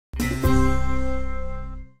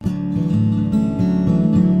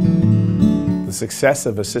The success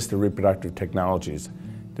of assisted reproductive technologies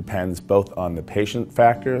depends both on the patient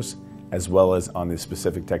factors as well as on the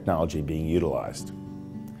specific technology being utilized.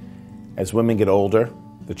 As women get older,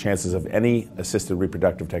 the chances of any assisted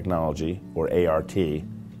reproductive technology, or ART,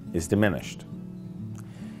 is diminished.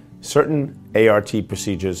 Certain ART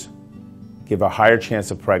procedures give a higher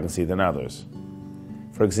chance of pregnancy than others.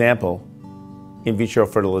 For example, in vitro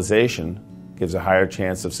fertilization gives a higher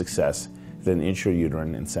chance of success than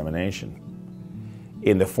intrauterine insemination.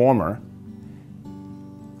 In the former,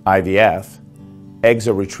 IVF, eggs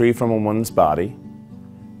are retrieved from a woman's body,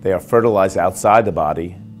 they are fertilized outside the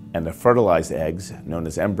body, and the fertilized eggs, known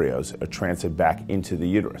as embryos, are transferred back into the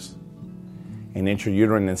uterus. In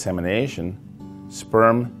intrauterine insemination,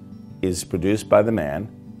 sperm is produced by the man,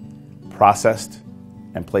 processed,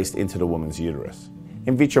 and placed into the woman's uterus.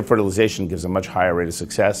 In vitro fertilization gives a much higher rate of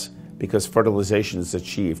success because fertilization is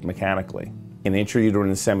achieved mechanically. In intrauterine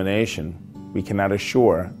insemination, we cannot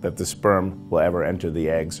assure that the sperm will ever enter the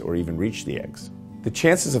eggs or even reach the eggs. The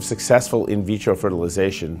chances of successful in vitro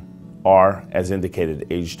fertilization are, as indicated,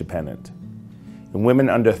 age-dependent. In women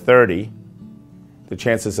under 30, the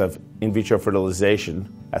chances of in vitro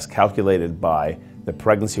fertilization, as calculated by the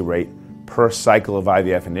pregnancy rate per cycle of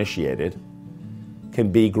IVF initiated,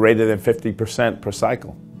 can be greater than 50% per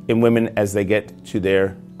cycle. In women as they get to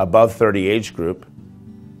their above 30 age group,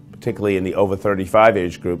 particularly in the over 35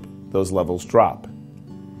 age group, those levels drop.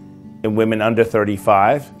 In women under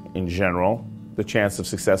 35, in general, the chance of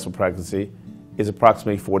successful pregnancy is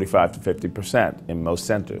approximately 45 to 50% in most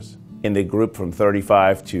centers. In the group from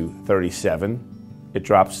 35 to 37, it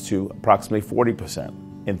drops to approximately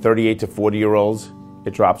 40%. In 38 to 40-year-olds,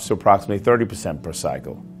 it drops to approximately 30% per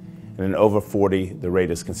cycle. And in over 40, the rate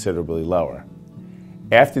is considerably lower.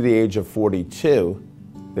 After the age of 42,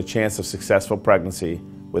 the chance of successful pregnancy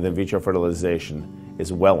with in vitro fertilization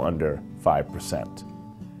is well under 5%.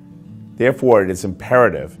 Therefore, it is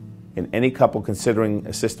imperative in any couple considering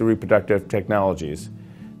assisted reproductive technologies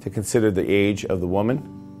to consider the age of the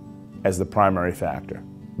woman as the primary factor.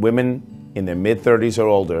 Women in their mid-30s or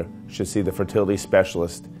older should see the fertility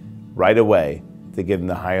specialist right away to give them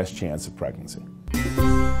the highest chance of pregnancy.